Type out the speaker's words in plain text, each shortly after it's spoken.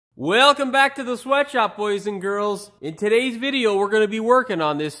Welcome back to the sweatshop, boys and girls. In today's video, we're going to be working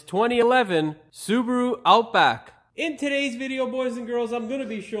on this 2011 Subaru Outback. In today's video, boys and girls, I'm going to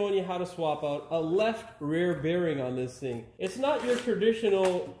be showing you how to swap out a left rear bearing on this thing. It's not your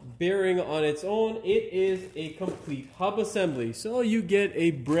traditional bearing on its own. It is a complete hub assembly. So you get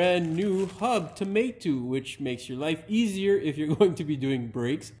a brand new hub to mate to, which makes your life easier if you're going to be doing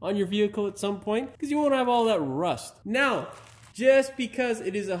brakes on your vehicle at some point, because you won't have all that rust. Now, just because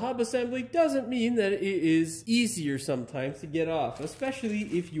it is a hub assembly doesn't mean that it is easier sometimes to get off, especially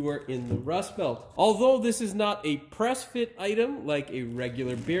if you are in the rust belt. Although this is not a press fit item like a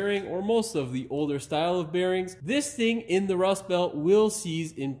regular bearing or most of the older style of bearings, this thing in the rust belt will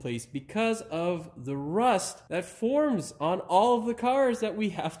seize in place because of the rust that forms on all of the cars that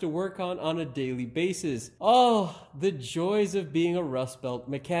we have to work on a daily basis. Oh, the joys of being a rust belt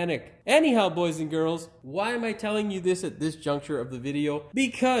mechanic. Anyhow, boys and girls, why am I telling you this at this juncture of the video?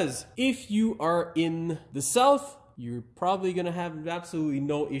 Because if you are in the south, you're probably going to have absolutely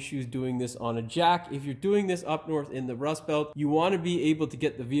no issues doing this on a jack. If you're doing this up north in the rust belt, you want to be able to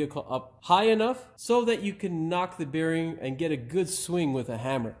get the vehicle up high enough so that you can knock the bearing and get a good swing with a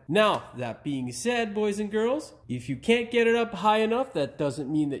hammer. Now, that being said, boys and girls, if you can't get it up high enough, that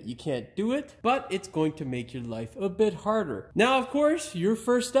doesn't mean that you can't do it, but it's going to make your life a bit harder. Now, of course, your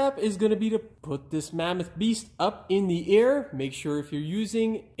first step is going to be to put this mammoth beast up in the air. Make sure if you're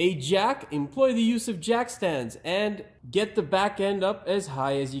using a jack, employ the use of jack stands and get the back end up as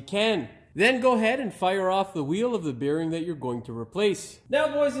high as you can. Then go ahead and fire off the wheel of the bearing that you're going to replace. Now,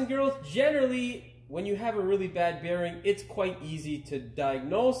 boys and girls, generally, when you have a really bad bearing, it's quite easy to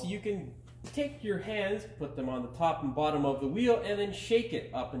diagnose. You can take your hands, put them on the top and bottom of the wheel, and then shake it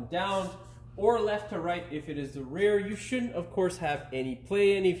up and down or left to right if it is the rear. You shouldn't, of course, have any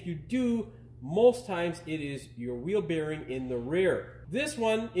play, and if you do, most times it is your wheel bearing in the rear. This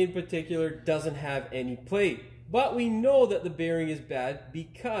one in particular doesn't have any play, but we know that the bearing is bad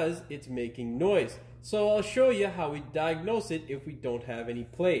because it's making noise. So I'll show you how we diagnose it if we don't have any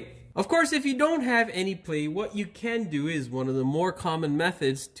play. Of course, if you don't have any play, what you can do is one of the more common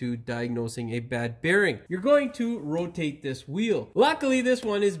methods to diagnosing a bad bearing. You're going to rotate this wheel. Luckily, this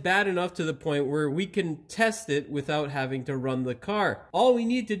one is bad enough to the point where we can test it without having to run the car. All we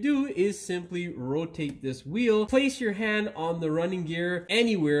need to do is simply rotate this wheel, place your hand on the running gear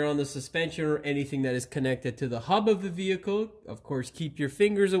anywhere on the suspension or anything that is connected to the hub of the vehicle. Of course, keep your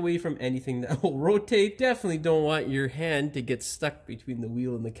fingers away from anything that will rotate. Definitely don't want your hand to get stuck between the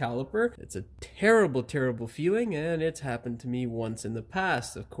wheel and the caliper. It's a terrible, terrible feeling, and it's happened to me once in the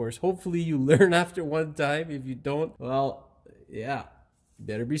past. Of course, hopefully you learn after one time. If you don't, well, yeah,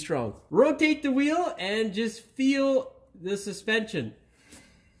 better be strong. Rotate the wheel and just feel the suspension.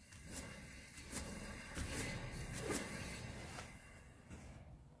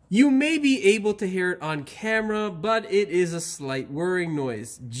 You may be able to hear it on camera, but it is a slight whirring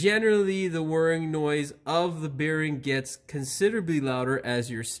noise. Generally, the whirring noise of the bearing gets considerably louder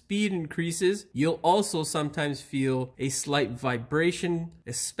as your speed increases. You'll also sometimes feel a slight vibration,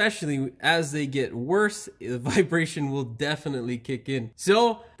 especially as they get worse. The vibration will definitely kick in.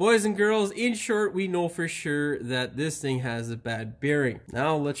 So, boys and girls, in short, we know for sure that this thing has a bad bearing.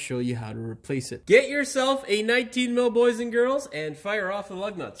 Now, let's show you how to replace it. Get yourself a 19 mil, boys and girls, and fire off the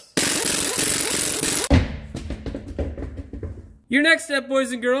lug nuts. Your next step,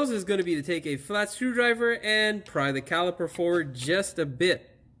 boys and girls, is going to be to take a flat screwdriver and pry the caliper forward just a bit.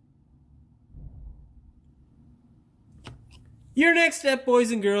 Your next step, boys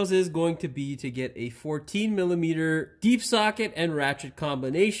and girls, is going to be to get a 14mm deep socket and ratchet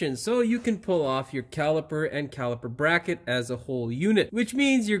combination so you can pull off your caliper and caliper bracket as a whole unit, which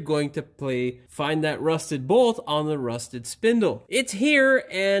means you're going to find that rusted bolt on the rusted spindle. It's here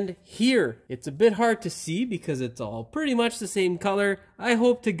and here. It's a bit hard to see because it's all pretty much the same color. I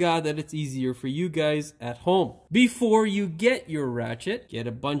hope to God that it's easier for you guys at home. Before you get your ratchet, get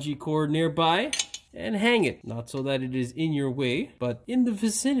a bungee cord nearby and hang it. Not so that it is in your way, but in the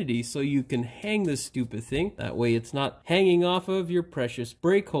vicinity so you can hang this stupid thing. That way it's not hanging off of your precious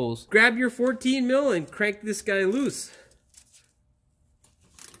brake hose. Grab your 14mm and crank this guy loose.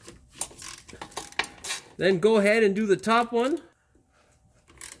 Then go ahead and do the top one.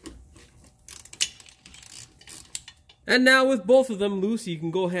 And now with both of them loose, you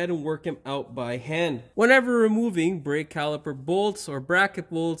can go ahead and work them out by hand. Whenever removing brake caliper bolts or bracket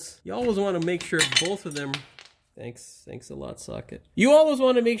bolts, you always want to make sure both of them, thanks a lot, socket. You always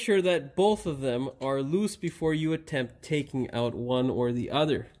want to make sure that both of them are loose before you attempt taking out one or the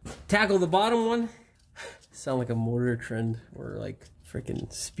other. Tackle the bottom one. Sound like a Motor Trend or like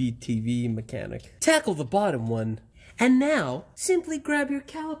freaking Speed TV mechanic. Tackle the bottom one And now, simply grab your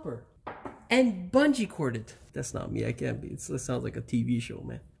caliper and bungee cord it. That's not me, I can't be. It sounds like a TV show,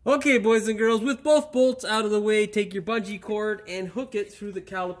 man. Okay, boys and girls, with both bolts out of the way, take your bungee cord and hook it through the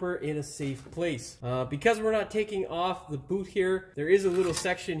caliper in a safe place. Because we're not taking off the boot here, there is a little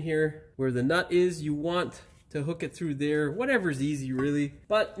section here where the nut is. You want to hook it through there, whatever's easy really,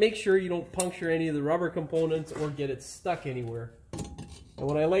 but make sure you don't puncture any of the rubber components or get it stuck anywhere. And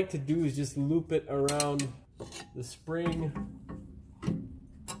what I like to do is just loop it around the spring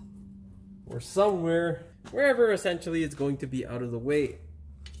or somewhere, wherever essentially it's going to be out of the way.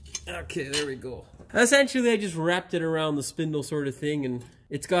 Okay, there we go. Essentially, I just wrapped it around the spindle sort of thing, and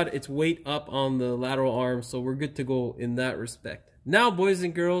it's got its weight up on the lateral arm, so we're good to go in that respect. Now, boys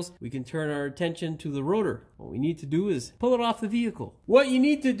and girls, we can turn our attention to the rotor. What we need to do is pull it off the vehicle. What you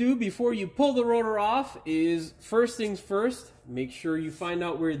need to do before you pull the rotor off is, first things first, make sure you find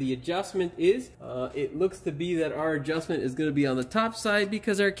out where the adjustment is. It looks to be that our adjustment is going to be on the top side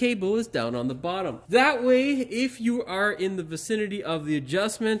because our cable is down on the bottom. That way, if you are in the vicinity of the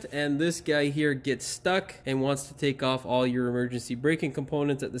adjustment and this guy here gets stuck and wants to take off all your emergency braking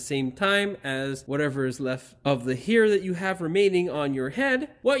components at the same time as whatever is left of the hair that you have remaining on your head,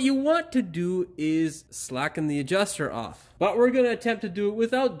 what you want to do is slacken the adjuster off. But we're going to attempt to do it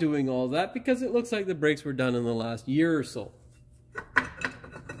without doing all that because it looks like the brakes were done in the last year or so.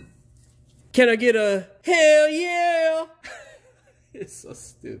 Can I get a hell yeah? It's so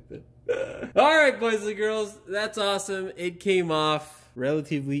stupid. Alright, boys and girls, that's awesome. It came off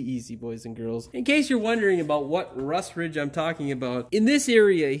relatively easy, boys and girls. In case you're wondering about what rust ridge I'm talking about, in this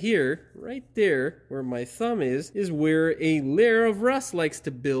area here, right there, where my thumb is where a layer of rust likes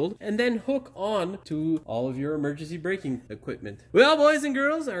to build and then hook on to all of your emergency braking equipment. Well, boys and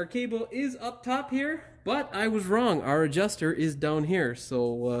girls, our cable is up top here. But I was wrong, our adjuster is down here.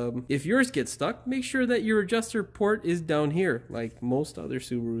 So if yours gets stuck, make sure that your adjuster port is down here, like most other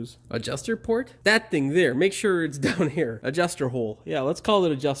Subarus. Adjuster port? That thing there, make sure it's down here. Adjuster hole. Yeah, let's call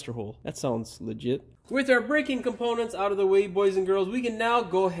it adjuster hole. That sounds legit. With our braking components out of the way, boys and girls, we can now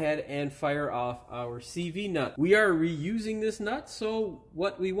go ahead and fire off our CV nut. We are reusing this nut, so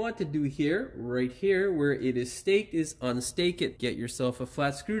what we want to do here, right here, where it is staked, is unstake it. Get yourself a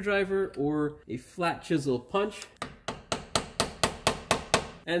flat screwdriver or a flat chisel punch.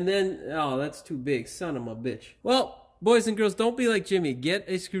 And then, oh, that's too big, son of a bitch. Well, boys and girls, don't be like Jimmy. Get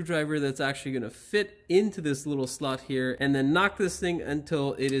a screwdriver that's actually going to fit into this little slot here and then knock this thing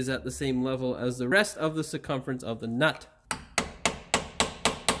until it is at the same level as the rest of the circumference of the nut.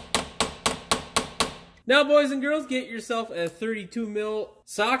 Now, boys and girls, get yourself a 32 mil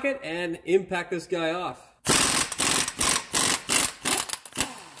socket and impact this guy off.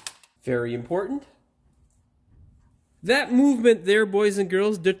 Very important. That movement there, boys and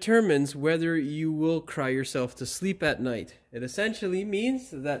girls, determines whether you will cry yourself to sleep at night. It essentially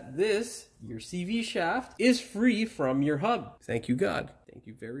means that this, your CV shaft, is free from your hub. Thank you, God. Thank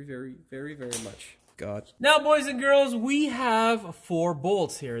you very, very, very, very much, God. Now, boys and girls, we have 4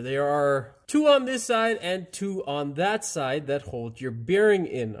 bolts here. There are 2 on this side and 2 on that side that hold your bearing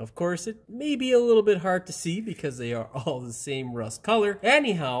in. Of course, it may be a little bit hard to see because they are all the same rust color.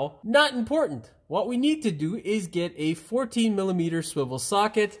 Anyhow, not important. What we need to do is get a 14mm swivel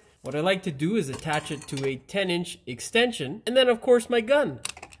socket. What I like to do is attach it to a 10-inch extension, and then of course my gun.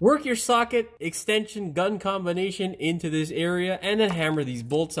 Work your socket, extension, gun combination into this area and then hammer these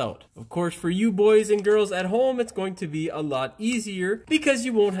bolts out. Of course, for you boys and girls at home, it's going to be a lot easier because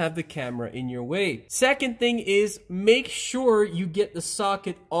you won't have the camera in your way. Second thing is make sure you get the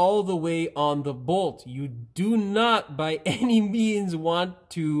socket all the way on the bolt. You do not by any means want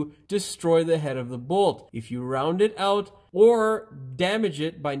to destroy the head of the bolt. If you round it out, or damage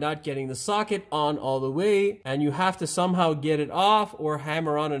it by not getting the socket on all the way, and you have to somehow get it off or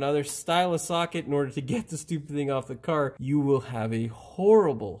hammer on another style of socket in order to get the stupid thing off the car, you will have a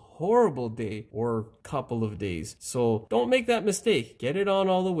horrible, horrible day or couple of days. So don't make that mistake. Get it on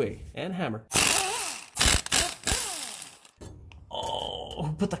all the way and hammer.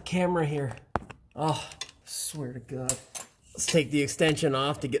 Oh, put the camera here. Oh, swear to God. Let's take the extension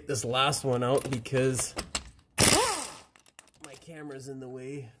off to get this last one out because camera's in the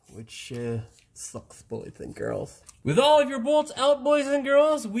way, which sucks, boys and girls. With all of your bolts out, boys and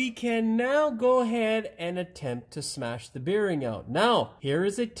girls, we can now go ahead and attempt to smash the bearing out. Now, here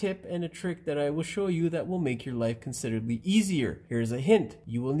is a tip and a trick that I will show you that will make your life considerably easier. Here's a hint.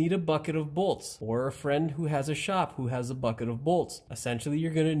 You will need a bucket of bolts, or a friend who has a shop who has a bucket of bolts. Essentially,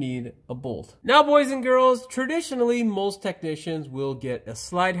 you're going to need a bolt. Now, boys and girls, traditionally, most technicians will get a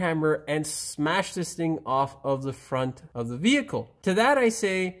slide hammer and smash this thing off of the front of the vehicle. To that I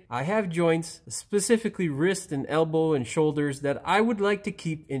say, I have joints, specifically wrist and elbow and shoulders, that I would like to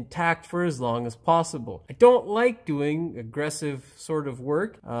keep intact for as long as possible. I don't like doing aggressive sort of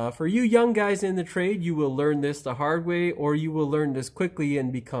work. For you young guys in the trade, you will learn this the hard way, or you will learn this quickly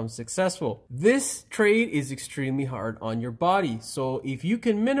and become successful. This trade is extremely hard on your body, so if you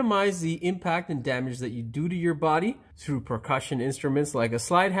can minimize the impact and damage that you do to your body through percussion instruments like a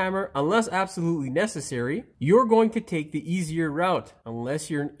slide hammer, unless absolutely necessary, you're going to take the easier route, unless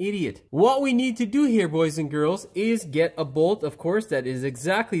you're an idiot. What we need to do here, boys and girls, is get a bolt, of course, that is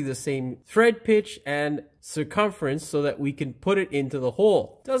exactly the same thread pitch and circumference so that we can put it into the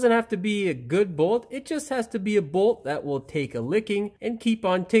hole. It doesn't have to be a good bolt, it just has to be a bolt that will take a licking and keep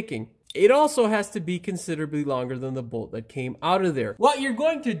on ticking. It also has to be considerably longer than the bolt that came out of there. What you're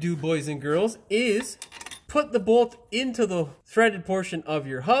going to do, boys and girls, is put the bolt into the threaded portion of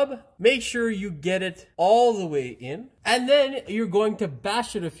your hub. Make sure you get it all the way in. And then you're going to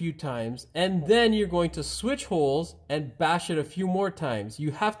bash it a few times. And then you're going to switch holes and bash it a few more times.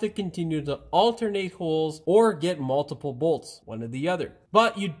 You have to continue to alternate holes or get multiple bolts, one or the other.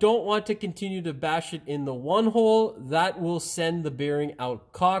 But you don't want to continue to bash it in the one hole. That will send the bearing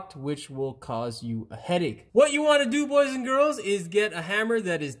out cocked, which will cause you a headache. What you want to do, boys and girls, is get a hammer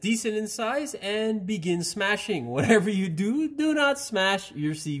that is decent in size and begin smashing. Whatever you do not smash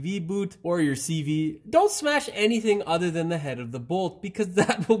your CV boot or your CV. Don't smash anything other than the head of the bolt, because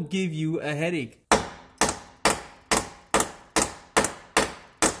that will give you a headache.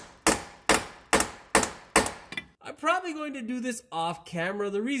 I'm probably going to do this off camera.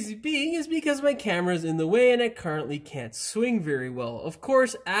 The reason being is because my camera is in the way and I currently can't swing very well. Of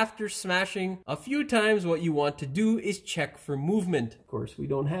course, after smashing a few times, what you want to do is check for movement. Of course, we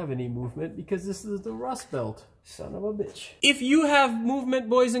don't have any movement because this is the rust belt. Son of a bitch. If you have movement,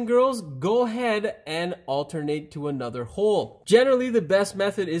 boys and girls, go ahead and alternate to another hole. Generally, the best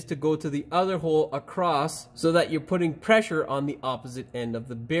method is to go to the other hole across so that you're putting pressure on the opposite end of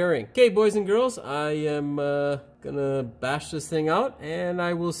the bearing. Okay, boys and girls, I am gonna bash this thing out and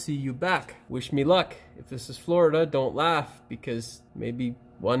I will see you back. Wish me luck. If this is Florida, don't laugh, because maybe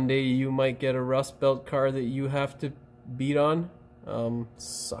one day you might get a rust belt car that you have to beat on.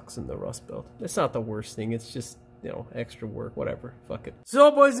 Sucks in the rust belt. It's not the worst thing, it's just, you know, extra work, whatever, fuck it. So,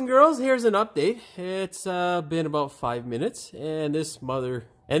 boys and girls, here's an update. It's been about 5 minutes, and this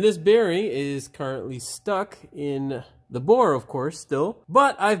bearing is currently stuck in the bore, of course, still.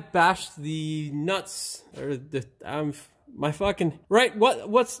 But I've bashed the nuts, or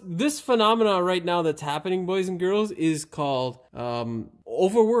what's this phenomena right now that's happening, boys and girls, is called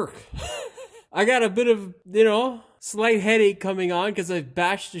overwork. I got a bit of, you know, slight headache coming on because I've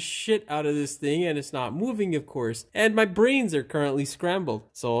bashed the shit out of this thing and it's not moving, of course. And my brains are currently scrambled.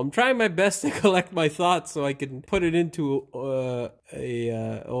 So I'm trying my best to collect my thoughts so I can put it into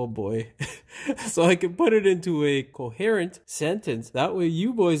oh boy. So I can put it into a coherent sentence. That way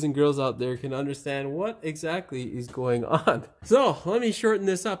you boys and girls out there can understand what exactly is going on. So let me shorten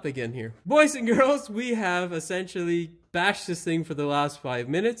this up again here. Boys and girls, we have essentially bashed this thing for the last 5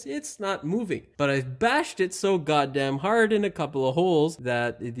 minutes. It's not moving, but I've bashed it so goddamn hard in a couple of holes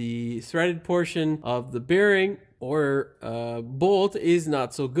that the threaded portion of the bearing or bolt is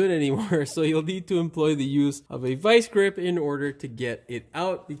not so good anymore. So you'll need to employ the use of a vice grip in order to get it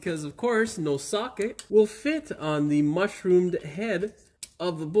out, because of course no socket will fit on the mushroomed head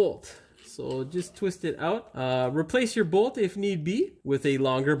of the bolt. So just twist it out. Replace your bolt if need be with a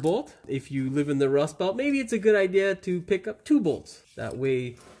longer bolt. If you live in the Rust Belt, maybe it's a good idea to pick up 2 bolts. That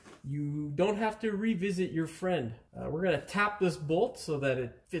way you don't have to revisit your friend. We're gonna tap this bolt so that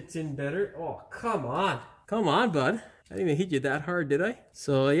it fits in better. Oh, come on. Come on, bud. I didn't even hit you that hard, did I?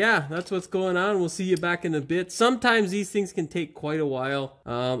 So yeah, that's what's going on. We'll see you back in a bit. Sometimes these things can take quite a while.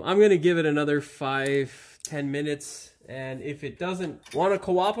 I'm gonna give it another 5-10 minutes. And if it doesn't want to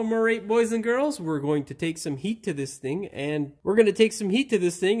cooperate, boys and girls, we're going to take some heat to this thing, and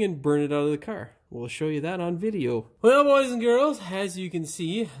burn it out of the car. We'll show you that on video. Well, boys and girls, as you can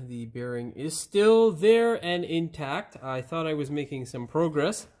see, the bearing is still there and intact. I thought I was making some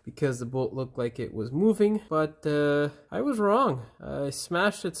progress because the bolt looked like it was moving, but I was wrong. I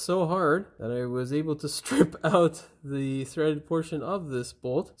smashed it so hard that I was able to strip out the threaded portion of this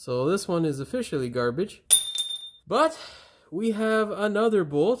bolt. So this one is officially garbage. But we have another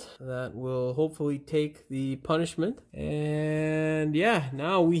bolt that will hopefully take the punishment. And yeah,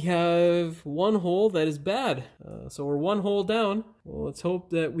 now we have one hole that is bad. So we're one hole down. Well, let's hope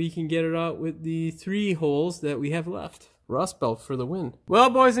that we can get it out with the 3 holes that we have left. Rust Belt for the win. Well,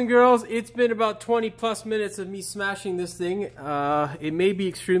 boys and girls, it's been about 20 plus minutes of me smashing this thing. It may be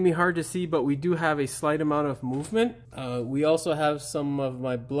extremely hard to see, but we do have a slight amount of movement. We also have some of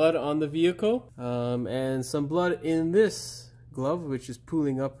my blood on the vehicle, and some blood in this glove, which is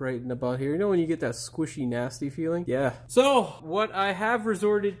pooling up right in about here. You know when you get that squishy, nasty feeling? Yeah. So, what I have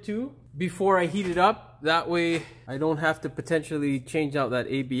resorted to before I heat it up, that way I don't have to potentially change out that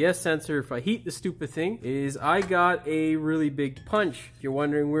ABS sensor if I heat the stupid thing, is I got a really big punch. If you're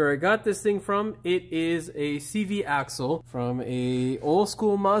wondering where I got this thing from, it is a CV axle from a old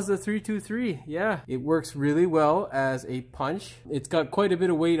school Mazda 323. Yeah, it works really well as a punch. It's got quite a bit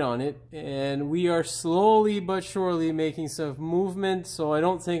of weight on it, and we are slowly but surely making some movement, so I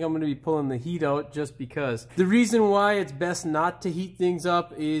don't think I'm going to be pulling the heat out just because. The reason why it's best not to heat things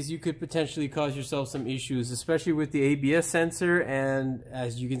up is you could potentially cause yourself some issues, especially with the ABS sensor, and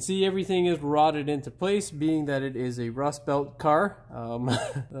as you can see, everything is rotted into place, being that it is a Rust Belt car.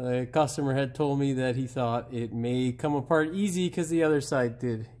 The customer had told me that he thought it may come apart easy because the other side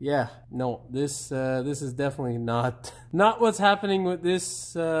did. Yeah, no, this is definitely not what's happening with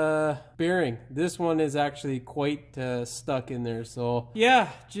this bearing. This one is actually quite stuck in there, so yeah,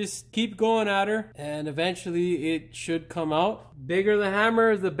 just keep going at her and eventually it should come out. Bigger the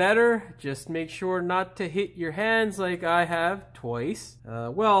hammer, the better. Just make sure not to hit your hands like I have twice.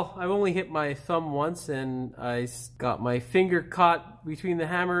 Well, I've only hit my thumb once, and I got my finger caught between the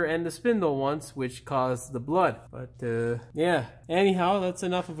hammer and the spindle once, which caused the blood. But yeah, anyhow, that's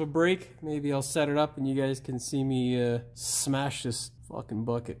enough of a break. Maybe I'll set it up and you guys can see me smash this fucking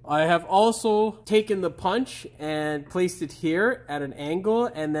bucket. I have also taken the punch and placed it here at an angle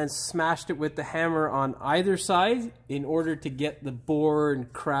and then smashed it with the hammer on either side in order to get the bore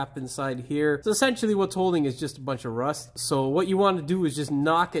and crap inside here. So essentially what's holding is just a bunch of rust. So what you want to do is just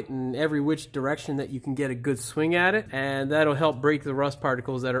knock it in every which direction that you can get a good swing at it, and that'll help break the rust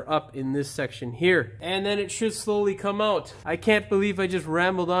particles that are up in this section here. And then it should slowly come out. I can't believe I just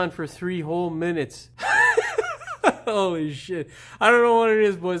rambled on for 3 whole minutes. Holy shit. I don't know what it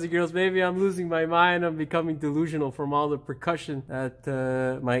is, boys and girls. Maybe I'm losing my mind. I'm becoming delusional from all the percussion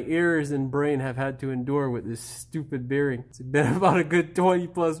that my ears and brain have had to endure with this stupid bearing. It's been about a good 20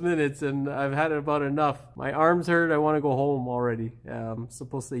 plus minutes and I've had about enough. My arms hurt. I want to go home already. I'm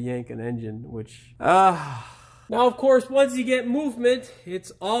supposed to yank an engine, which... Now, of course, once you get movement,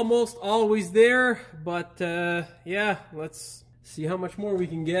 it's almost always there. But, yeah, let's see how much more we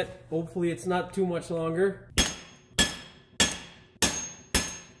can get. Hopefully it's not too much longer.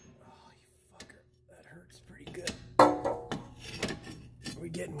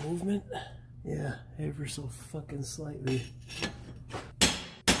 Getting movement? Yeah, ever so fucking slightly.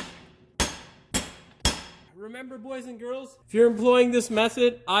 Remember, boys and girls, if you're employing this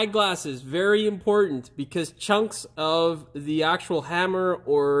method, eyeglasses, very important, because chunks of the actual hammer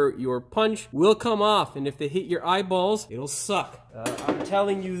or your punch will come off, and if they hit your eyeballs, it'll suck. I'm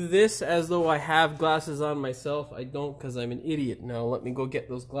telling you this as though I have glasses on myself. I don't, because I'm an idiot. Now let me go get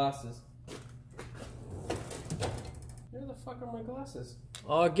those glasses. Where the fuck are my glasses?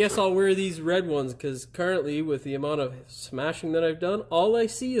 I guess I'll wear these red ones, because currently, with the amount of smashing that I've done, all I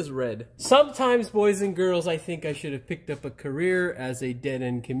see is red. Sometimes, boys and girls, I think I should have picked up a career as a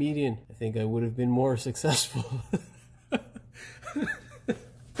dead-end comedian. I think I would have been more successful.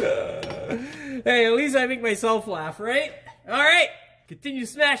 Hey, at least I make myself laugh, right? Alright, continue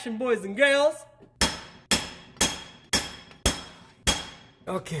smashing, boys and girls.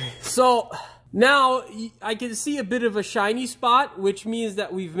 Okay, so... now, I can see a bit of a shiny spot, which means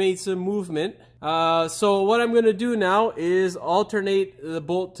that we've made some movement. So what I'm going to do now is alternate the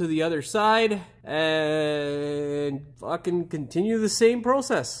bolt to the other side and fucking continue the same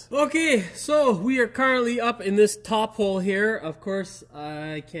process. Okay, so we are currently up in this top hole here. Of course,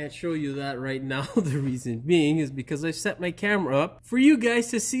 I can't show you that right now. The reason being is because I set my camera up for you guys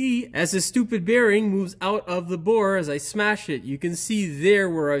to see as the stupid bearing moves out of the bore as I smash it. You can see there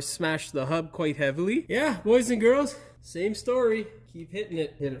where I smashed the hub quite heavily. Yeah, boys and girls, same story. Keep hitting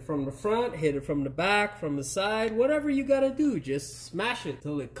it. Hit it from the front, hit it from the back, from the side, whatever you gotta do. Just smash it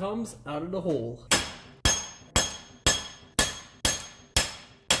till it comes out of the hole.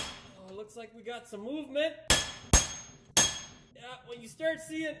 Oh, looks like we got some movement. Yeah, when you start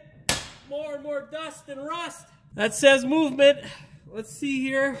seeing more and more dust and rust, that says movement. Let's see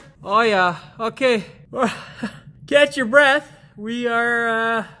here. Oh yeah, okay. Catch your breath. We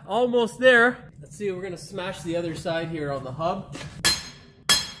are almost there. Let's see, we're gonna smash the other side here on the hub.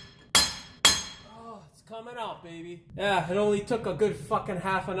 coming out, baby. Yeah, it only took a good fucking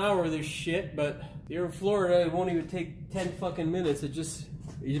half an hour, this shit, but here in Florida, it won't even take 10 fucking minutes. You just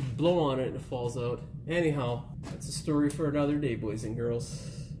blow on it and it falls out. Anyhow, that's a story for another day, boys and girls.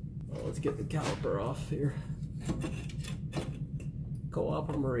 Well, let's get the caliper off here.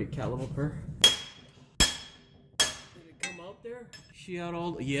 Cooperate caliper. Did it come out there? She out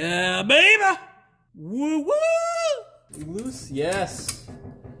all... Yeah, baby! Woo woo! Loose? Yes.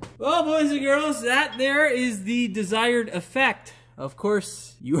 Well, boys and girls, that there is the desired effect. Of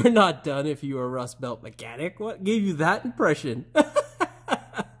course, you are not done if you are a Rust Belt mechanic. What gave you that impression?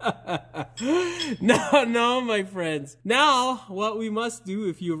 No, my friends. Now, what we must do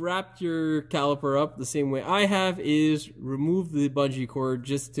if you wrapped your caliper up the same way I have is remove the bungee cord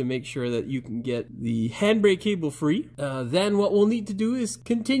just to make sure that you can get the handbrake cable free. Then what we'll need to do is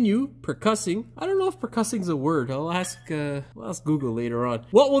continue percussing. I don't know if percussing is a word. I'll ask Google later on.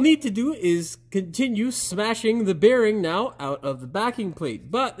 What we'll need to do is continue smashing the bearing now out of the backing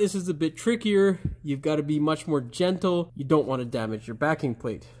plate. But this is a bit trickier. You've got to be much more gentle. You don't want to damage your backing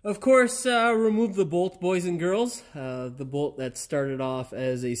plate. Of course, remove the bolt, boys and girls. The bolt that started off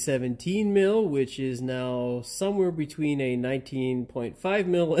as a 17 mil, which is now somewhere between a 19.5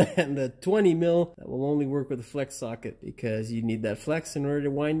 mil and a 20 mil. That will only work with a flex socket because you need that flex in order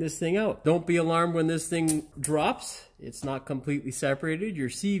to wind this thing out. Don't be alarmed when this thing drops. It's not completely separated. Your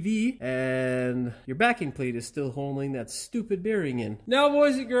CV and your backing plate is still holding that stupid bearing in. Now,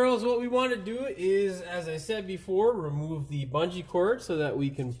 boys and girls, what we want to do is, as I said before, remove the bungee cord so that we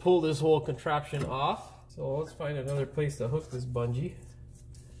can pull this whole contraption off. So let's find another place to hook this bungee.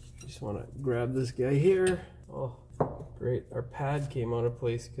 Just want to grab this guy here. Oh, great. Our pad came out of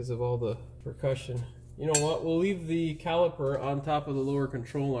place because of all the percussion. You know what? We'll leave the caliper on top of the lower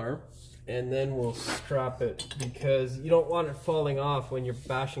control arm. And then we'll strap it because you don't want it falling off when you're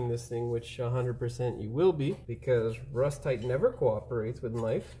bashing this thing, which 100% you will be, because Rust-Tite never cooperates with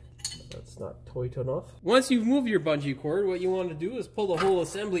knife. That's not tight enough. Once you've moved your bungee cord, what you want to do is pull the whole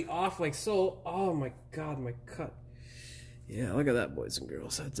assembly off like so. Oh my god, my cut. Yeah, look at that, boys and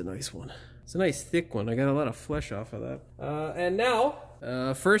girls. That's a nice one. It's a nice thick one. I got a lot of flesh off of that. And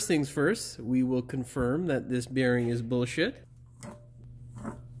now, first things first, we will confirm that this bearing is bullshit.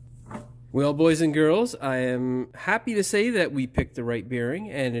 Well, boys and girls, I am happy to say that we picked the right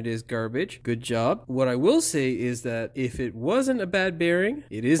bearing and it is garbage. Good job. What I will say is that if it wasn't a bad bearing,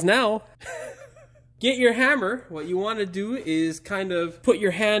 it is now. Get your hammer. What you want to do is kind of put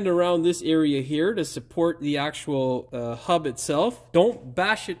your hand around this area here to support the actual hub itself. Don't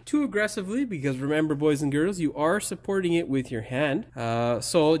bash it too aggressively because remember, boys and girls, you are supporting it with your hand.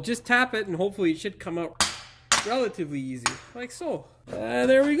 So just tap it and hopefully it should come out relatively easy, like so.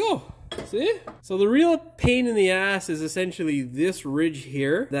 There we go. See? So the real pain in the ass is essentially this ridge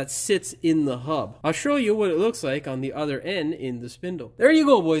here that sits in the hub. I'll show you what it looks like on the other end in the spindle. There you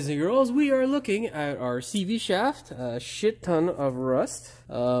go, boys and girls. We are looking at our CV shaft. A shit ton of rust.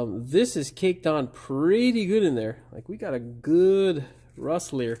 This is caked on pretty good in there. Like, we got a good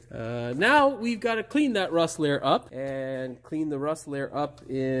rust layer. Now we've got to clean that rust layer up and clean the rust layer up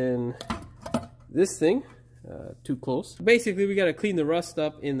in this thing. Too close. Basically, we got to clean the rust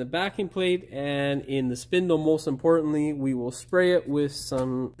up in the backing plate and in the spindle. Most importantly, we will spray it with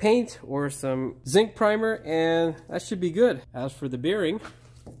some paint or some zinc primer and that should be good. As for the bearing,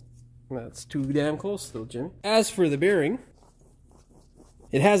 that's too damn close still, Jimmy. As for the bearing,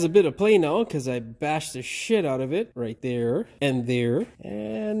 it has a bit of play now because I bashed the shit out of it right there and there.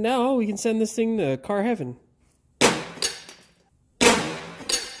 And now we can send this thing to car heaven.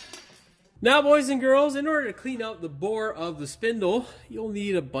 Now, boys and girls, in order to clean out the bore of the spindle, you'll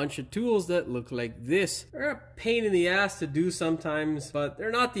need a bunch of tools that look like this. They're a pain in the ass to do sometimes, but they're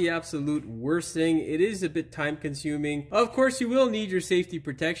not the absolute worst thing. It is a bit time consuming. Of course, you will need your safety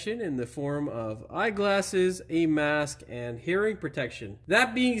protection in the form of eyeglasses, a mask, and hearing protection.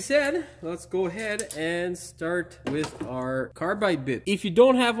 That being said, let's go ahead and start with our carbide bit. If you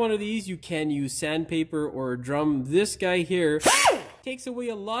don't have one of these, you can use sandpaper or a drum. This guy here takes away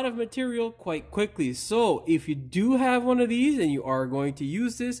a lot of material quite quickly. So if you do have one of these and you are going to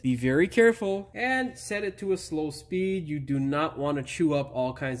use this, be very careful and set it to a slow speed. You do not want to chew up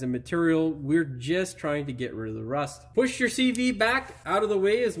all kinds of material. We're just trying to get rid of the rust. Push your CV back out of the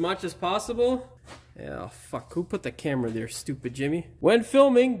way as much as possible. Oh fuck, who put the camera there, stupid Jimmy? When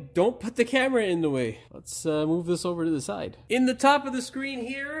filming, don't put the camera in the way. Let's move this over to the side. In the top of the screen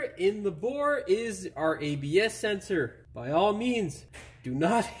here, in the bore, is our ABS sensor. By all means, Do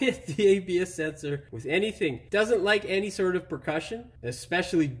not hit the ABS sensor with anything. It doesn't like any sort of percussion,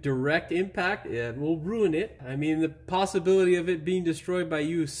 especially direct impact. It will ruin it. I mean, the possibility of it being destroyed by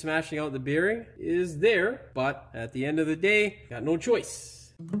you smashing out the bearing is there, but at the end of the day, got no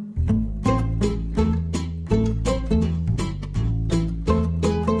choice.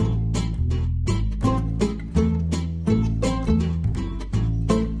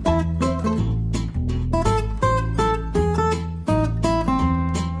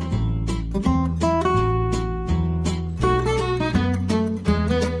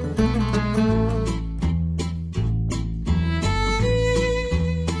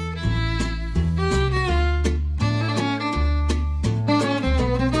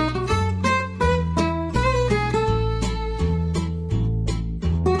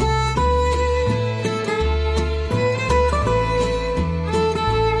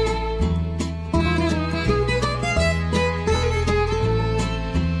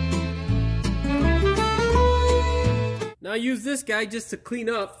 Now use this guy just to clean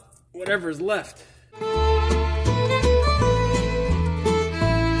up whatever's left.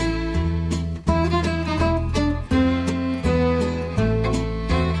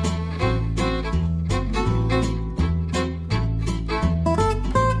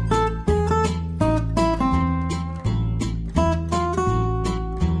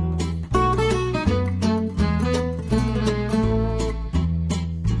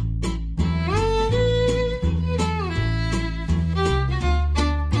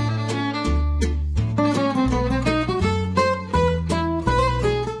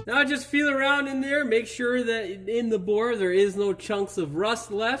 Now just feel around in there, make sure that in the bore there is no chunks of rust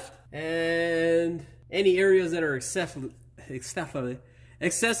left, and any areas that are excessively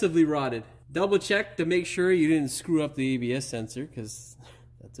rotted. Double check to make sure you didn't screw up the ABS sensor, because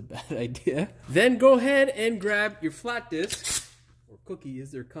that's a bad idea. Then go ahead and grab your flat disc, or cookie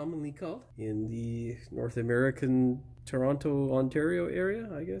as they're commonly called in the North American Toronto, Ontario area,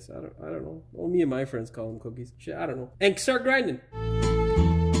 I guess. I don't know. Well, me and my friends call them cookies. Shit, I don't know. And start grinding.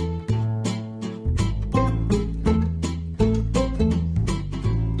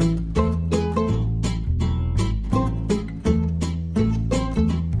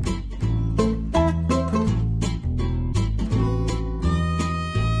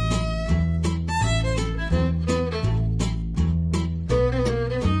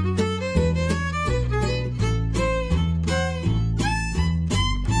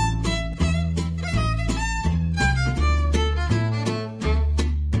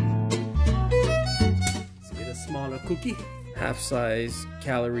 Cookie, half-size,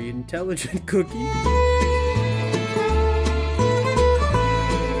 calorie intelligent cookie.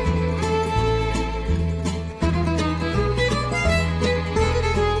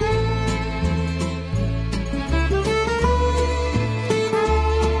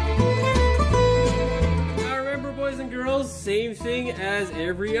 Now remember, boys and girls, same thing as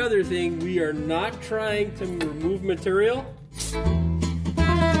every other thing. We are not trying to remove material.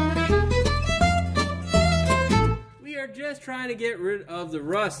 Just trying to get rid of the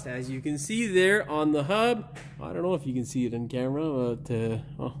rust, as you can see there on the hub. I don't know if you can see it in camera, but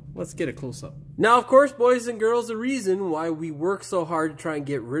well, let's get a close-up. Now, of course, boys and girls, the reason why we work so hard to try and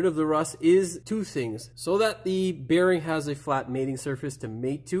get rid of the rust is two things. So that the bearing has a flat mating surface to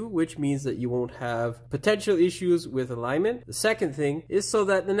mate to, which means that you won't have potential issues with alignment. The second thing is so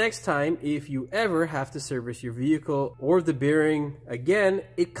that the next time, if you ever have to service your vehicle or the bearing again,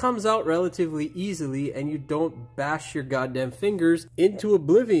 it comes out relatively easily and you don't bash your goddamn fingers into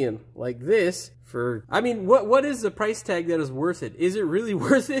oblivion like this. I mean, what is the price tag that is worth it? Is it really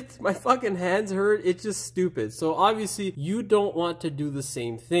worth it? My fucking hands hurt. It's just stupid. So obviously you don't want to do the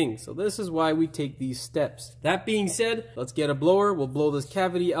same thing. So this is why we take these steps. That being said, let's get a blower. We'll blow this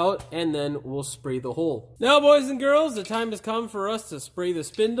cavity out and then we'll spray the hole. Now, boys and girls, the time has come for us to spray the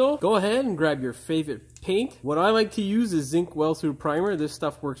spindle. Go ahead and grab your favorite paint. What I like to use is zinc well-through primer. This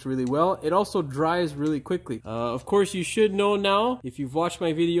stuff works really well. It also dries really quickly. Of course, you should know now, if you've watched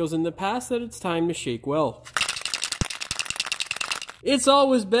my videos in the past, that it's time to shake well. It's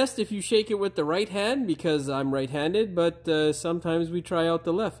always best if you shake it with the right hand, because I'm right-handed, but sometimes we try out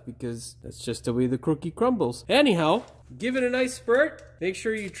the left because that's just the way the cookie crumbles. Anyhow, give it a nice spurt. Make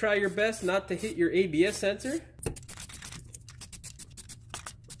sure you try your best not to hit your ABS sensor.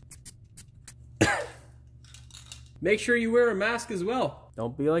 Make sure you wear a mask as well.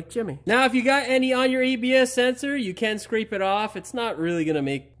 Don't be like Jimmy. Now, if you got any on your ABS sensor, you can scrape it off. It's not really gonna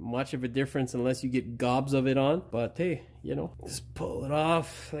make much of a difference unless you get gobs of it on. But hey, you know, just pull it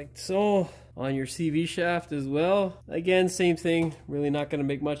off like so. On your CV shaft as well. Again, same thing. Really not gonna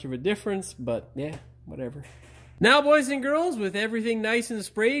make much of a difference, but yeah, whatever. Now, boys and girls, with everything nice and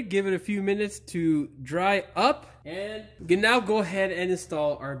sprayed, give it a few minutes to dry up. And we can now go ahead and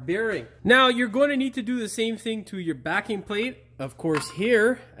install our bearing. Now, you're going to need to do the same thing to your backing plate. Of course,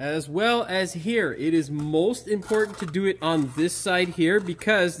 here as well as here. It is most important to do it on this side here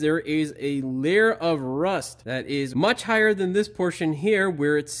because there is a layer of rust that is much higher than this portion here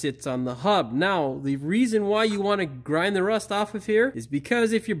where it sits on the hub. Now, the reason why you want to grind the rust off of here is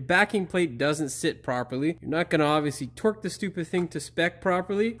because if your backing plate doesn't sit properly, you're not going to obviously torque the stupid thing to spec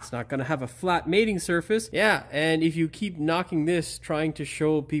properly. It's not going to have a flat mating surface. Yeah, and if you keep knocking this, trying to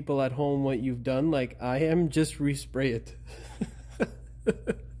show people at home what you've done, like I am, just respray it.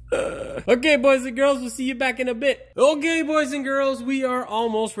 Okay, boys and girls, we'll see you back in a bit. Okay, boys and girls, we are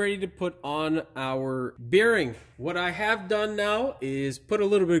almost ready to put on our bearing. What I have done now is put a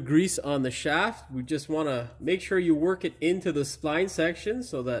little bit of grease on the shaft. We just want to make sure you work it into the spline section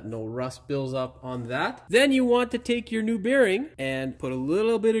so that no rust builds up on that. Then you want to take your new bearing and put a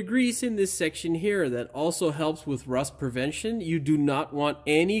little bit of grease in this section here. That also helps with rust prevention. You do not want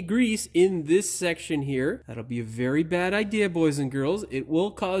any grease in this section here. That'll be a very bad idea, boys and girls. It will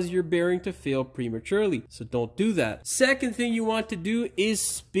cause your bearing to fail prematurely, so don't do that. Second thing you want to do is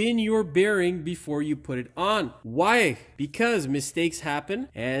spin your bearing before you put it on. Why? Because mistakes happen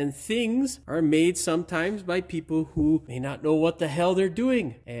and things are made sometimes by people who may not know what the hell they're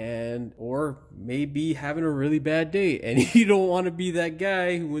doing or may be having a really bad day, and you don't want to be that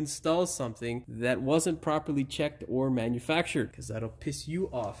guy who installs something that wasn't properly checked or manufactured, because that'll piss you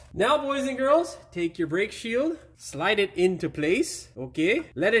off. Now, boys and girls, take your brake shield, slide it into place, okay?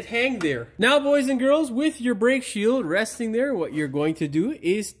 Let it hang there. Now, boys and girls, with your brake shield resting there, what you're going to do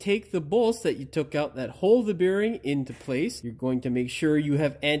is take the bolts that you took out that hold the bearing into place. You're going to make sure you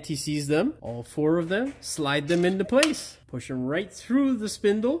have anti-seize them, all 4 of them, slide them into place. Push them right through the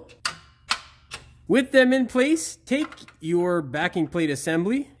spindle. With them in place, take your backing plate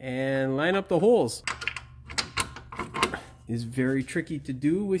assembly and line up the holes. It's very tricky to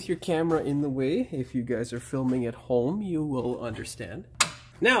do with your camera in the way. If you guys are filming at home, you will understand.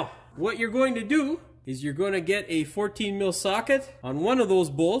 Now, what you're going to do is you're going to get a 14 mil socket on one of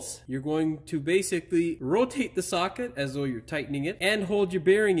those bolts. You're going to basically rotate the socket as though you're tightening it and hold your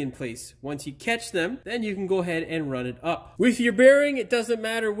bearing in place. Once you catch them, then you can go ahead and run it up. With your bearing, it doesn't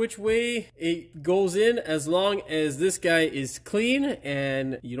matter which way it goes in, as long as this guy is clean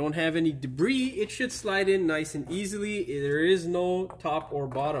and you don't have any debris, it should slide in nice and easily. There is no top or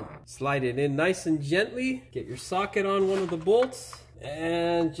bottom. Slide it in nice and gently. Get your socket on one of the bolts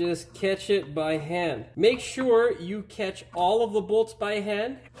and just catch it by hand. Make sure you catch all of the bolts by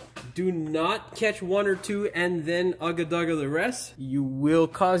hand. Do not catch 1 or 2 and then ugga-dugga the rest. You will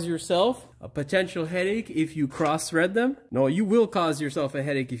cause yourself a potential headache if you cross-thread them. No, you will cause yourself a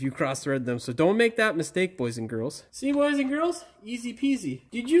headache if you cross-thread them, so don't make that mistake, boys and girls. See, boys and girls? Easy peasy.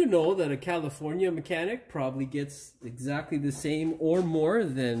 Did you know that a California mechanic probably gets exactly the same or more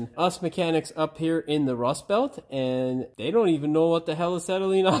than us mechanics up here in the Rust Belt, and they don't even know what the hell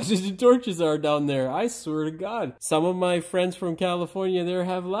acetylene oxygen torches are down there? I swear to God. Some of my friends from California there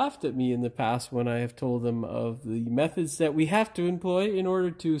have laughed at me in the past when I have told them of the methods that we have to employ in order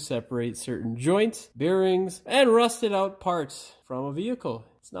to separate certain joints, bearings, and rusted out parts from a vehicle.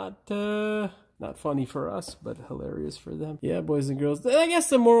 It's not funny for us, but hilarious for them. Yeah, boys and girls. I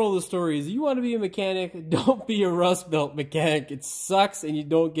guess the moral of the story is you want to be a mechanic, don't be a Rust Belt mechanic. It sucks and you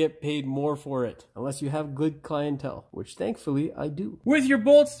don't get paid more for it. Unless you have good clientele, which thankfully I do. With your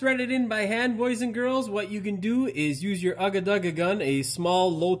bolts threaded in by hand, boys and girls, what you can do is use your ugga-dugga gun, a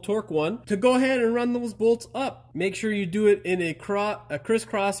small low torque one, to go ahead and run those bolts up. Make sure you do it in a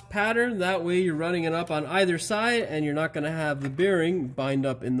crisscross pattern. That way you're running it up on either side and you're not going to have the bearing bind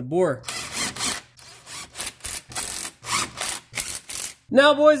up in the bore.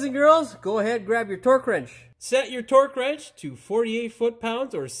 Now, boys and girls, go ahead, grab your torque wrench. Set your torque wrench to 48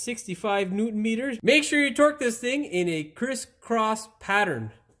 foot-pounds or 65 Newton meters. Make sure you torque this thing in a crisscross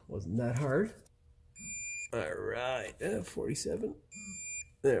pattern. Wasn't that hard? All right, 47.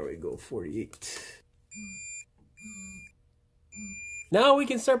 There we go, 48. Now we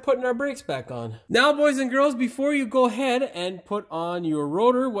can start putting our brakes back on. Now, boys and girls, before you go ahead and put on your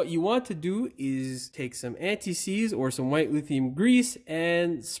rotor, what you want to do is take some anti-seize or some white lithium grease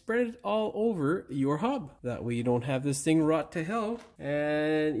and spread it all over your hub. That way you don't have this thing rot to hell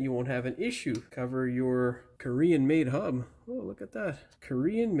and you won't have an issue. Cover your Korean-made hub. Oh, look at that.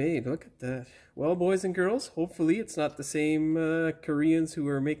 Korean made. Look at that. Well, boys and girls, hopefully it's not the same Koreans who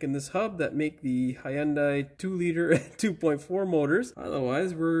are making this hub that make the Hyundai 2-liter 2.4 motors.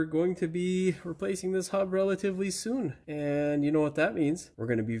 Otherwise, we're going to be replacing this hub relatively soon. And you know what that means? We're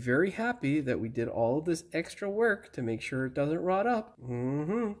going to be very happy that we did all of this extra work to make sure it doesn't rot up.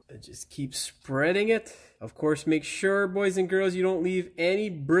 And just keep spreading it. Of course, make sure, boys and girls, you don't leave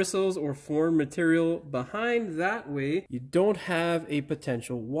any bristles or foreign material behind. That way, you don't have a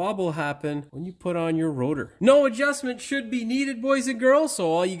potential wobble happen when you put on your rotor. No adjustment should be needed, boys and girls,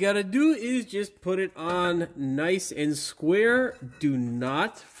 so all you gotta do is just put it on nice and square. Do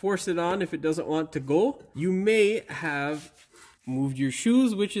not force it on if it doesn't want to go. You may have moved your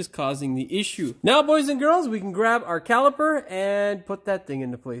shoes, which is causing the issue. Now, boys and girls, we can grab our caliper and put that thing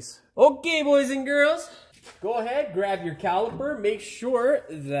into place. Okay, boys and girls. Go ahead, grab your caliper. Make sure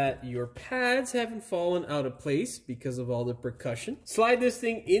that your pads haven't fallen out of place because of all the percussion. Slide this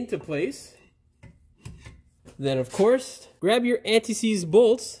thing into place. Then, of course, grab your anti-seize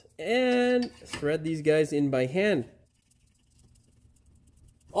bolts and thread these guys in by hand.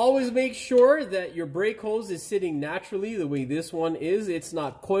 Always make sure that your brake hose is sitting naturally the way this one is. It's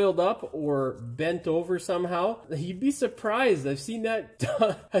not coiled up or bent over somehow. You'd be surprised. I've seen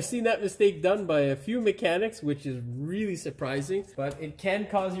that mistake done by a few mechanics, which is really surprising. But it can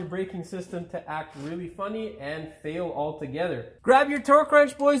cause your braking system to act really funny and fail altogether. Grab your torque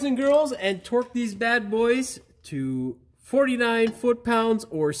wrench, boys and girls, and torque these bad boys to 49 foot-pounds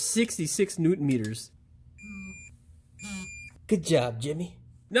or 66 newton meters. Good job, Jimmy.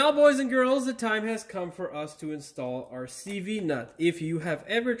 Now, boys and girls, the time has come for us to install our CV nut. If you have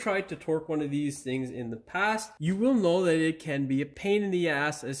ever tried to torque one of these things in the past, you will know that it can be a pain in the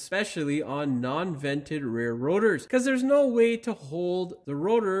ass, especially on non-vented rear rotors, because there's no way to hold the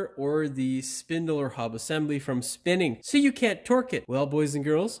rotor or the spindle or hub assembly from spinning, so you can't torque it. Well, boys and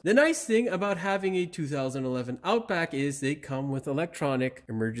girls, the nice thing about having a 2011 Outback is they come with electronic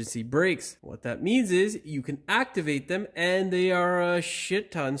emergency brakes. What that means is you can activate them, and they are a shit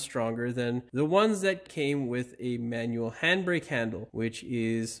ton stronger than the ones that came with a manual handbrake handle, which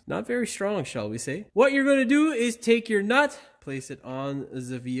is not very strong, shall we say. What you're going to do is take your nut, place it on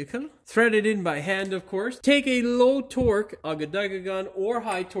the vehicle, thread it in by hand, of course. Take a low torque Agadaga gun or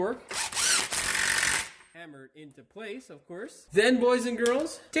high torque, hammer it into place, of course. Then, boys and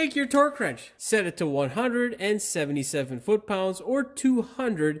girls, take your torque wrench, set it to 177 foot-pounds or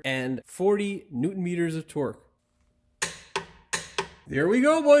 240 newton meters of torque. There we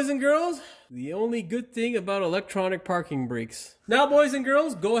go, boys and girls. The only good thing about electronic parking brakes. Now, boys and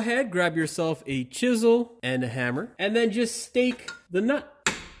girls, go ahead, grab yourself a chisel and a hammer, and then just stake the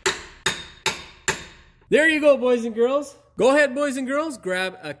nut. There you go, boys and girls. Go ahead, boys and girls,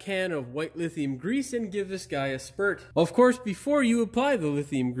 grab a can of white lithium grease and give this guy a spurt. Of course, before you apply the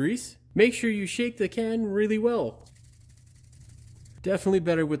lithium grease, make sure you shake the can really well. Definitely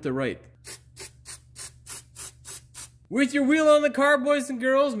better with the right. With your wheel on the car, boys and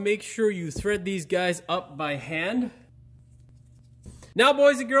girls, make sure you thread these guys up by hand. Now,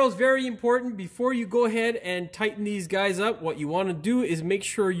 boys and girls, very important, before you go ahead and tighten these guys up, what you want to do is make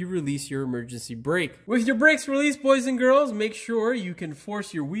sure you release your emergency brake. With your brakes released, boys and girls, make sure you can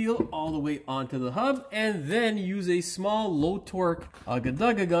force your wheel all the way onto the hub and then use a small low torque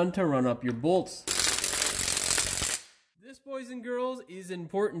Agadaga gun to run up your bolts. This, boys and girls, is an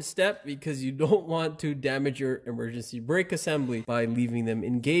important step because you don't want to damage your emergency brake assembly by leaving them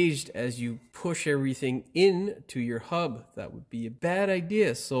engaged as you push everything into your hub. That would be a bad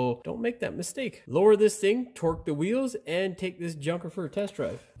idea, so don't make that mistake. Lower this thing, torque the wheels, and take this junker for a test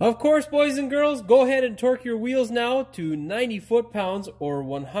drive. Of course, boys and girls, go ahead and torque your wheels now to 90 foot-pounds or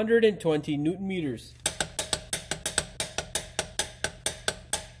 120 newton meters.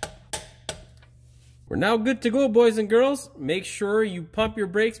 We're now good to go, boys and girls. Make sure you pump your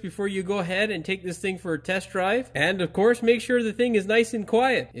brakes before you go ahead and take this thing for a test drive. And of course, make sure the thing is nice and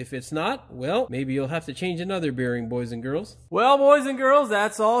quiet. If it's not, well, maybe you'll have to change another bearing, boys and girls. Well, boys and girls,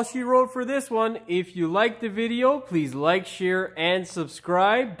 that's all she wrote for this one. If you liked the video, please like, share, and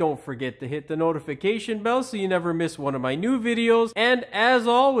subscribe. Don't forget to hit the notification bell so you never miss one of my new videos. And as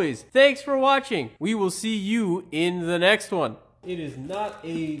always, thanks for watching. We will see you in the next one. It is not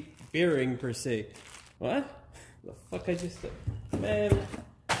a bearing per se. What? The fuck I just said? Man,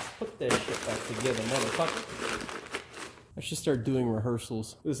 put that shit back together, motherfucker. I should start doing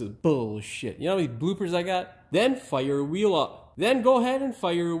rehearsals. This is bullshit. You know how many bloopers I got? Then fire a wheel up. Then go ahead and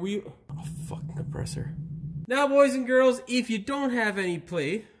fire a wheel. Oh, fucking compressor. Now, boys and girls, if you don't have any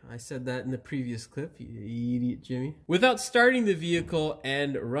play, I said that in the previous clip, you idiot Jimmy. Without starting the vehicle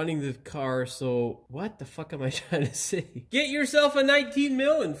and running the car, so what the fuck am I trying to say? Get yourself a 19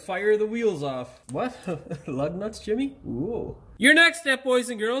 mil and fire the wheels off. What? Lug nuts, Jimmy? Ooh. Your next step, boys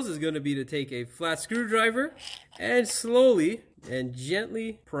and girls, is going to be to take a flat screwdriver and slowly and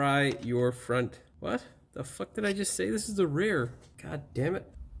gently pry your front. What the fuck did I just say? This is the rear. God damn it.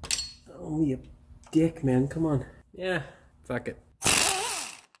 Oh, me a dick, man. Come on. Yeah, fuck it.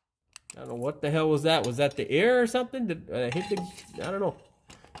 I don't know what the hell was that. Was that the air or something? Did I hit the... I don't know.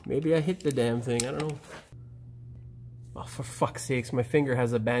 Maybe I hit the damn thing. I don't know. Oh, for fuck's sakes. My finger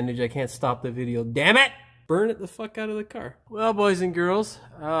has a bandage. I can't stop the video. Damn it! Burn it the fuck out of the car. Well, boys and girls,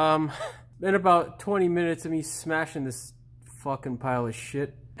 been about 20 minutes of me smashing this fucking pile of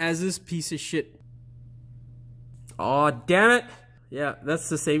shit. As this piece of shit... Oh, damn it! Yeah, that's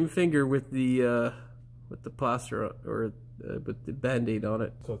the same finger with the plaster, or with the band-aid on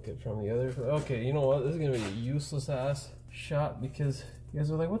it. Cook it from the other. Okay, you know what? This is gonna be a useless ass shot because you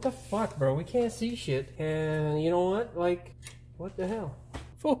guys are like, what the fuck, bro? We can't see shit. And you know what? Like, what the hell?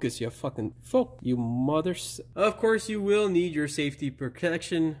 Focus, you fucking you mothers. Of course, you will need your safety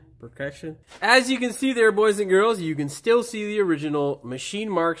protection. As you can see there, boys and girls, you can still see the original machine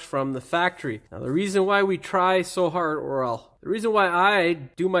marks from the factory. Now, the reason why we try so hard, the reason why I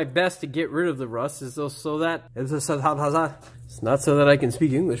do my best to get rid of the rust is so that it's not so that I can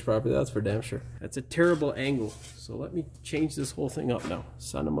speak English properly. That's for damn sure. That's a terrible angle. So let me change this whole thing up now.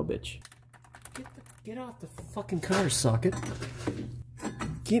 Son of a bitch. Get off the fucking car, socket.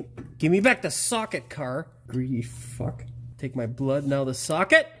 Give me back the socket, car. Greedy fuck. Take my blood, now the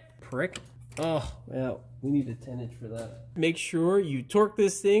socket. Prick. Oh, well, we need a 10-inch for that. Make sure you torque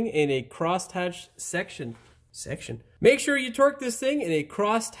this thing in a crosshatch section. Make sure you torque this thing in a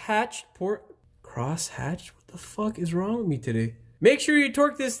crosshatch crosshatch? What the fuck is wrong with me today? Make sure you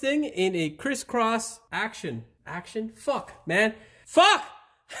torque this thing in a crisscross action. Fuck, man. Fuck!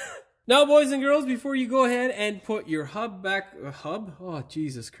 Now, boys and girls, before you go ahead and put your hub back... Oh,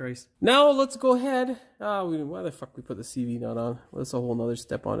 Jesus Christ. Now, let's go ahead... why the fuck we put the CV nut on? Well, that's a whole nother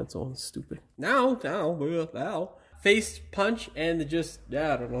step on its own. Stupid. Now. Face punch and just...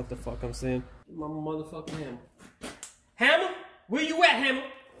 I don't know what the fuck I'm saying. My motherfucking hammer. Hammer? Where you at, hammer?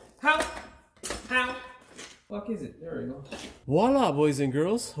 How? Fuck is it? There we go. Voila, boys and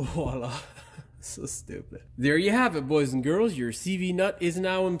girls. Voila. So stupid. There you have it, boys and girls. Your CV nut is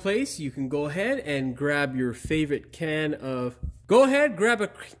now in place. You can go ahead and grab your favorite can of... Go ahead, grab a...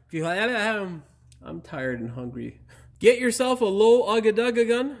 I'm tired and hungry. Get yourself a low ugga-dugga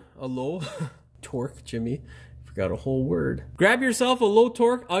gun. A low... torque, Jimmy. Forgot a whole word. Grab yourself a low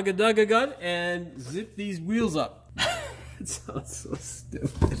torque ugga-dugga gun and zip these wheels up. It sounds so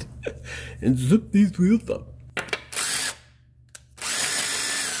stupid. And zip these wheels up.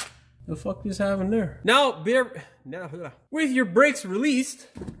 The fuck just happened there? Now, with your brakes released,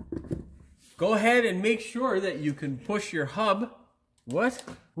 go ahead and make sure that you can push your hub. What?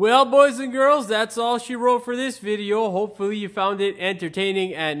 Well, boys and girls, that's all she wrote for this video. Hopefully you found it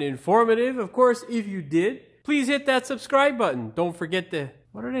entertaining and informative. Of course, if you did, please hit that subscribe button. Don't forget to...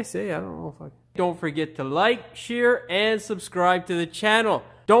 What did I say? I don't know if I... Don't forget to like, share, and subscribe to the channel.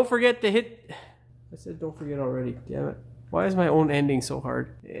 Don't forget to hit... I said don't forget already. Damn it. Why is my own ending so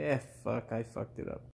hard? Yeah, fuck, I fucked it up.